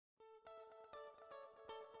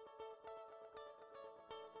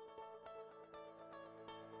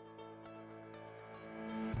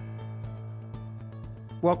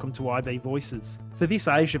Welcome to IB Voices. For this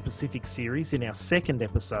Asia Pacific series, in our second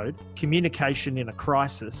episode, Communication in a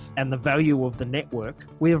Crisis and the Value of the Network,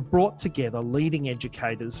 we have brought together leading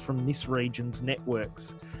educators from this region's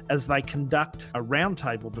networks as they conduct a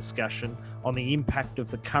roundtable discussion on the impact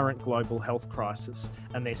of the current global health crisis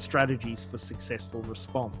and their strategies for successful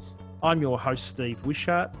response. I'm your host, Steve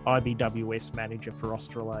Wishart, IBWS Manager for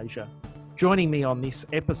Australasia. Joining me on this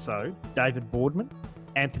episode, David Boardman,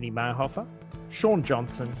 Anthony Mayhofer, Sean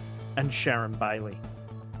Johnson and Sharon Bailey.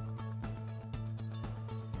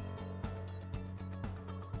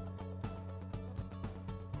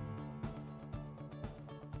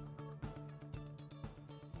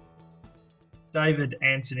 David,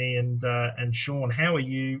 Anthony and Sean, how are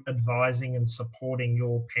you advising and supporting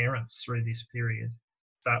your parents through this period?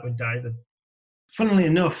 Start with David. Funnily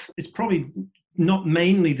enough, it's probably not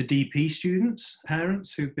mainly the DP students,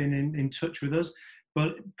 parents who've been in touch with us,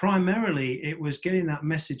 but primarily it was getting that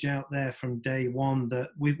message out there from day one that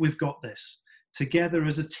we've got this. Together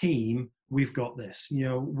as a team, we've got this. You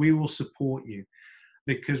know, we will support you.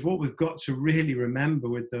 Because what we've got to really remember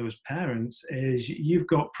with those parents is you've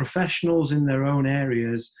got professionals in their own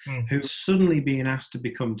areas who are suddenly being asked to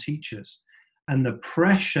become teachers. And the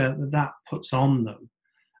pressure that puts on them,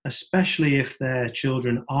 especially if their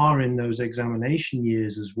children are in those examination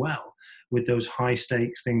years as well, with those high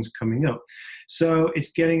stakes things coming up. So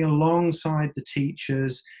it's getting alongside the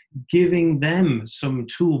teachers, giving them some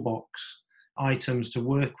toolbox items to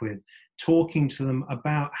work with, talking to them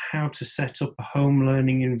about how to set up a home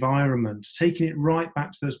learning environment, taking it right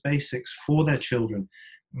back to those basics for their children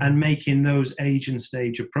and making those age and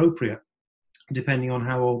stage appropriate, depending on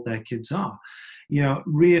how old their kids are. You know,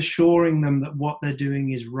 reassuring them that what they're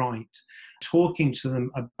doing is right, talking to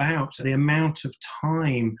them about the amount of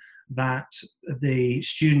time that the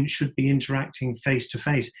student should be interacting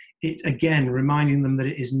face-to-face. It, again, reminding them that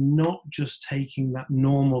it is not just taking that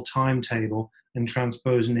normal timetable and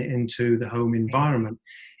transposing it into the home environment.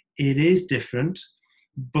 It is different,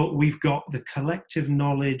 but we've got the collective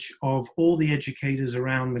knowledge of all the educators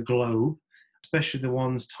around the globe, especially the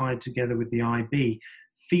ones tied together with the IB,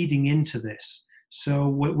 feeding into this. So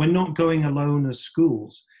we're not going alone as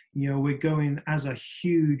schools. You know, we're going as a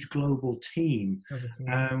huge global team.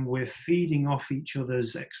 We're feeding off each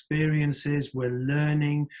other's experiences. We're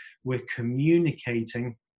learning. We're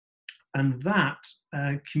communicating. And that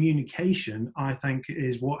communication, I think,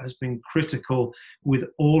 is what has been critical with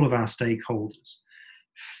all of our stakeholders.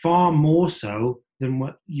 Far more so than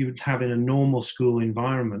what you would have in a normal school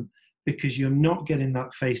environment, because you're not getting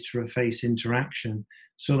that face-to-face interaction.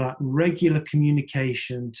 So that regular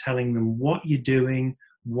communication, telling them what you're doing,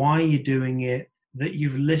 why you're doing it, that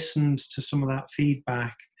you've listened to some of that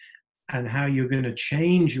feedback and how you're going to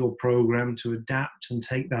change your program to adapt and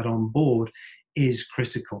take that on board is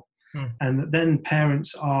critical. And then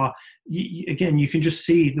parents are, again, you can just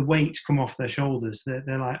see the weight come off their shoulders. They're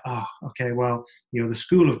like, oh, okay, well, you know, the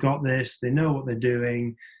school have got this. They know what they're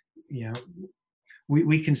doing. You know,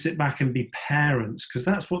 we can sit back and be parents, because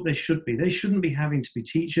that's what they should be. They shouldn't be having to be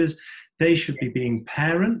teachers. They should be being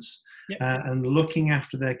parents and looking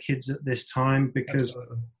after their kids at this time, because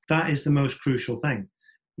that is the most crucial thing.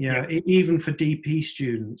 You know, even for DP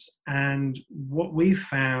students. And what we've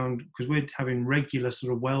found, because we're having regular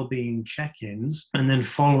sort of well-being check-ins and then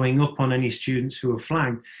following up on any students who are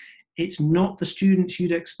flagged, it's not the students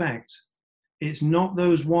you'd expect. It's not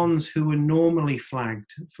those ones who are normally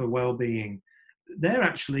flagged for well-being. They're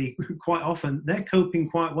actually quite often, they're coping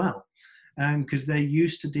quite well because they're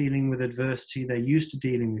used to dealing with adversity. They're used to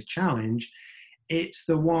dealing with challenge. It's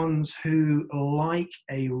the ones who like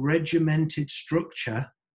a regimented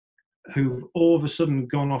structure who've all of a sudden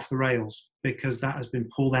gone off the rails because that has been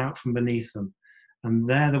pulled out from beneath them. And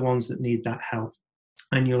they're the ones that need that help.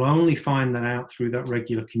 And you'll only find that out through that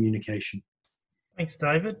regular communication. Thanks,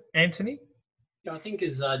 David. Anthony? Yeah, I think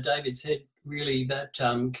as David said, really that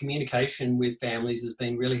communication with families has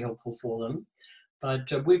been really helpful for them.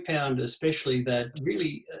 But we've found especially that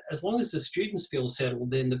really, as long as the students feel settled,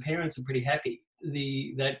 then the parents are pretty happy.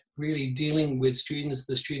 That really dealing with students,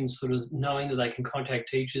 the students sort of knowing that they can contact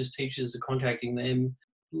teachers are contacting them,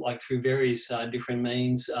 like through various different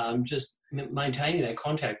means, just maintaining that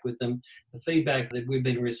contact with them. The feedback that we've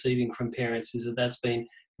been receiving from parents is that that's been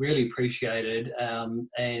really appreciated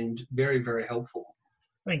and very, very helpful.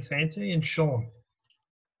 Thanks, Anthony. And Sean?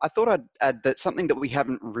 I thought I'd add that something that we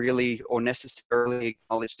haven't really or necessarily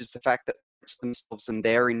acknowledged is the fact that themselves and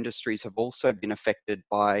their industries have also been affected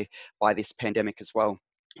by this pandemic as well.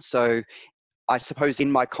 So I suppose in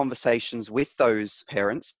my conversations with those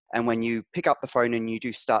parents, and when you pick up the phone and you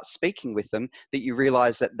do start speaking with them, that you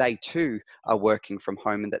realize that they too are working from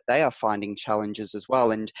home and that they are finding challenges as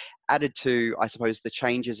well. And added to, I suppose, the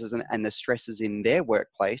changes and the stresses in their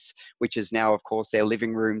workplace, which is now, of course, their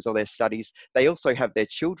living rooms or their studies, they also have their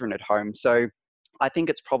children at home. So I think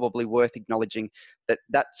it's probably worth acknowledging that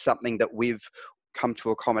that's something that we've come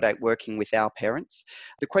to accommodate working with our parents.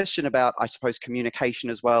 The question about, I suppose, communication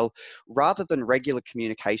as well, rather than regular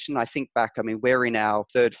communication, I think back, I mean, we're in our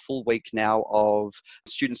third full week now of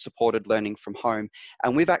student-supported learning from home,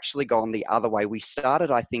 and we've actually gone the other way. We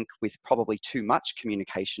started, I think, with probably too much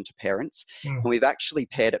communication to parents, and we've actually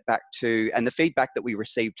pared it back to, and the feedback that we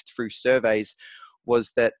received through surveys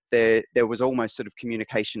was that there was almost sort of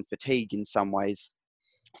communication fatigue in some ways.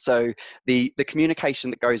 So the communication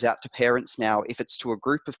that goes out to parents now, if it's to a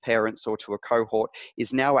group of parents or to a cohort,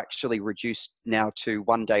 is now actually reduced now to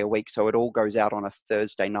 1 day a week. So it all goes out on a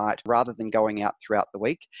Thursday night rather than going out throughout the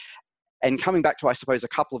week. And coming back to, I suppose, a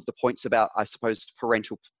couple of the points about, I suppose,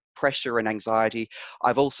 parental pressure and anxiety,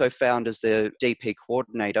 I've also found as the DP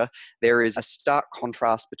coordinator, there is a stark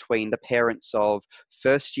contrast between the parents of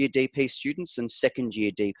first year DP students and second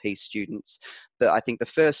year DP students. I think the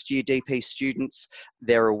first year DP students,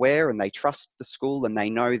 they're aware and they trust the school and they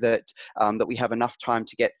know that, that we have enough time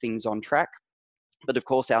to get things on track. But of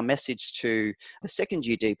course, our message to the second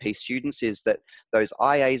year DP students is that those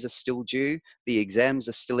IAs are still due, the exams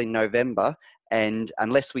are still in November, and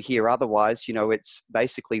unless we hear otherwise, you know, it's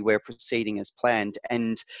basically we're proceeding as planned.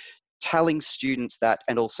 And telling students that,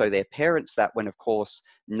 and also their parents that, when of course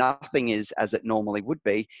nothing is as it normally would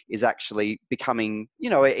be, is actually becoming, you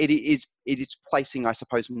know, it is placing, I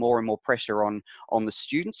suppose, more and more pressure on the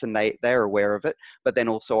students, and they're aware of it, but then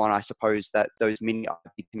also on, I suppose, that those mini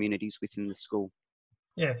communities within the school.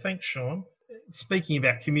 Yeah, thanks, Sean. Speaking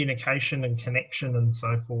about communication and connection and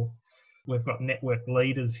so forth, we've got network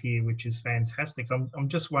leaders here, which is fantastic. I'm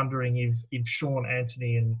just wondering if Sean,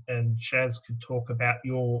 Anthony and Shaz could talk about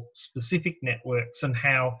your specific networks and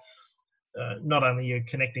how not only you're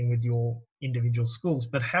connecting with your individual schools,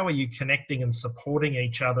 but how are you connecting and supporting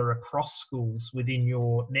each other across schools within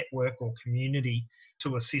your network or community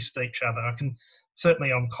to assist each other?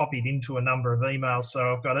 Certainly I'm copied into a number of emails,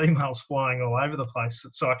 so I've got emails flying all over the place,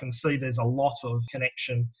 so I can see there's a lot of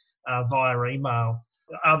connection via email.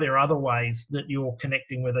 Are there other ways that you're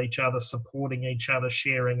connecting with each other, supporting each other,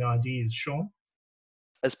 sharing ideas? Sean?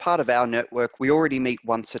 As part of our network, we already meet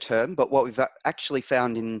once a term, but what we've actually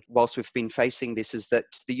found whilst we've been facing this is that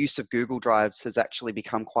the use of Google Drives has actually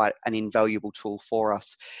become quite an invaluable tool for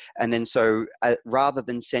us. And then so rather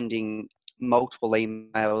than sending multiple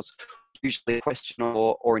emails, usually a question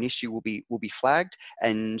or an issue will be flagged,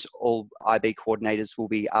 and all IB coordinators will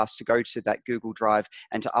be asked to go to that Google Drive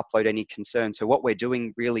and to upload any concern. So what we're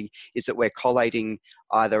doing really is that we're collating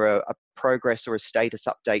either a progress or a status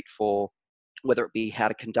update for whether it be how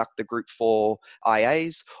to conduct the Group 4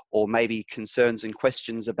 IAs, or maybe concerns and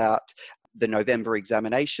questions about the November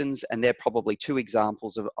examinations. And they're probably two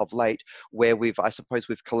examples of late where we've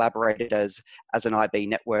collaborated as an IB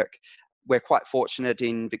network. We're quite fortunate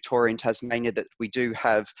in Victoria and Tasmania that we do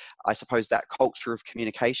have, I suppose, that culture of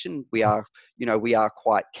communication. We are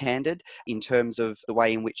quite candid in terms of the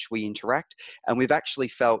way in which we interact. And we've actually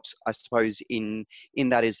felt, I suppose, in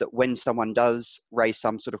that is that when someone does raise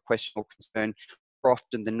some sort of question or concern, more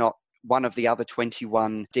often than not, one of the other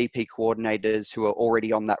 21 DP coordinators who are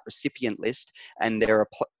already on that recipient list, and there are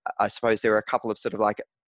a couple of sort of like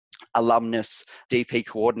alumnus DP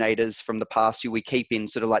coordinators from the past who we keep in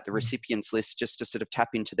sort of like the recipients list just to sort of tap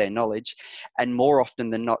into their knowledge. And more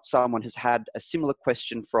often than not, someone has had a similar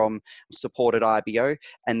question from supported IBO,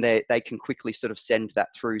 and they can quickly sort of send that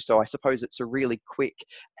through. So I suppose it's a really quick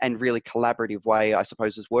and really collaborative way, I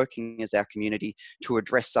suppose, as working as our community to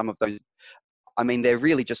address some of those. I mean, they're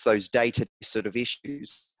really just those data sort of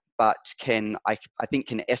issues, but I think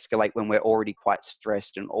can escalate when we're already quite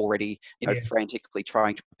stressed and already, frantically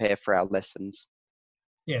trying to prepare for our lessons.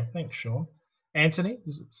 Yeah, thanks, Sean. Anthony,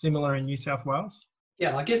 is it similar in New South Wales?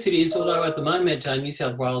 Yeah, I guess it is, although at the moment New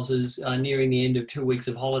South Wales is nearing the end of 2 weeks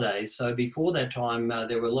of holidays. So before that time,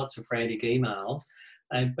 there were lots of frantic emails.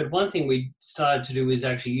 But one thing we started to do is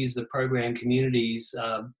actually use the program communities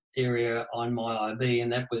area on my IB,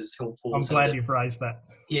 and that was helpful. I'm glad you've raised that.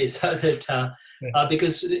 Yeah, so that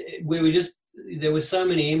because there were so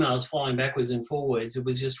many emails flying backwards and forwards, it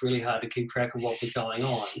was just really hard to keep track of what was going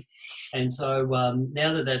on. And so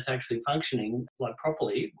now that that's actually functioning like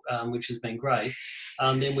properly, which has been great,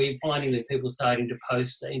 then we're finding that people are starting to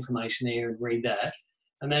post information there and read that,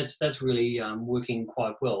 and that's really working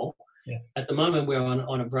quite well. Yeah. At the moment, we're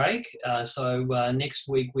on a break. So next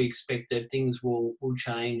week, we expect that things will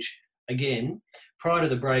change again. Prior to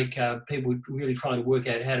the break, people were really trying to work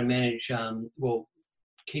out how to manage,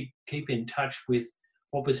 keep in touch with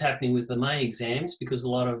what was happening with the May exams, because a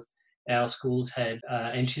lot of our schools had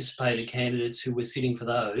anticipated candidates who were sitting for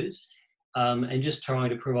those, and just trying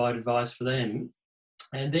to provide advice for them.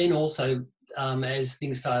 And then also, as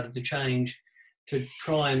things started to change, to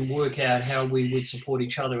try and work out how we would support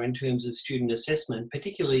each other in terms of student assessment,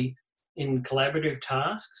 particularly in collaborative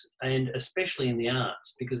tasks and especially in the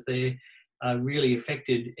arts, because they're really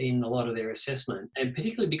affected in a lot of their assessment. And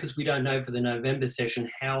particularly because we don't know for the November session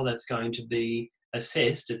how that's going to be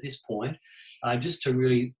assessed at this point, just to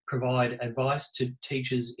really provide advice to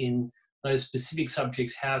teachers in those specific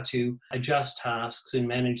subjects, how to adjust tasks and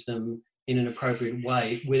manage them in an appropriate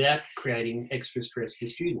way without creating extra stress for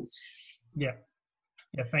students. Yeah.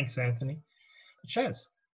 Yeah, thanks, Anthony. Shaz,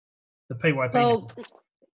 the PYP Well, network.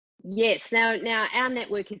 yes. Now our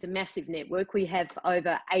network is a massive network. We have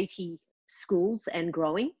over 80 schools and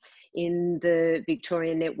growing in the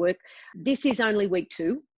Victorian network. This is only week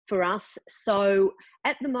 2 for us. So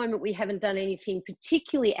at the moment, we haven't done anything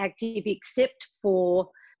particularly active except for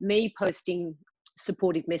me posting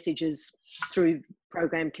supportive messages through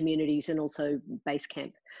program communities and also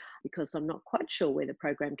Basecamp, because I'm not quite sure whether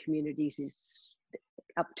program communities is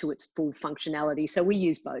up to its full functionality. So we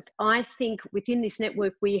use both. I think within this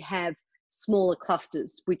network, we have smaller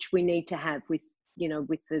clusters, which we need to have with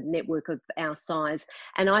the network of our size.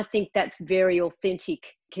 And I think that's very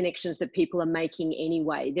authentic connections that people are making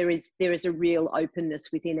anyway. There is a real openness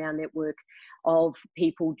within our network of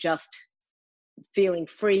people just feeling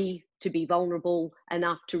free to be vulnerable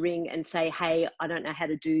enough to ring and say, hey, I don't know how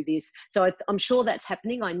to do this. So I'm sure that's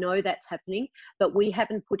happening. I know that's happening, but we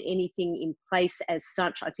haven't put anything in place as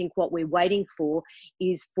such. I think what we're waiting for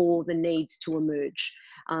is for the needs to emerge.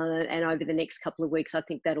 And over the next couple of weeks, I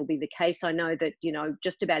think that'll be the case. I know that,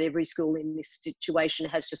 just about every school in this situation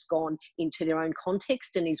has just gone into their own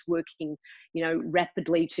context and is working,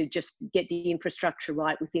 rapidly to just get the infrastructure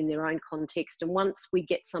right within their own context. And once we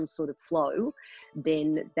get some sort of flow,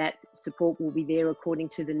 then that support will be there according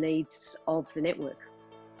to the needs of the network.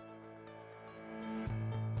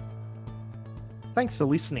 Thanks for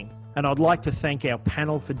listening, and I'd like to thank our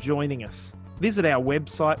panel for joining us. Visit our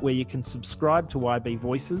website where you can subscribe to IB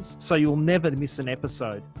Voices so you'll never miss an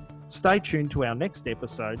episode. Stay tuned to our next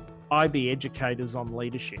episode, IB Educators on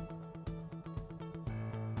Leadership.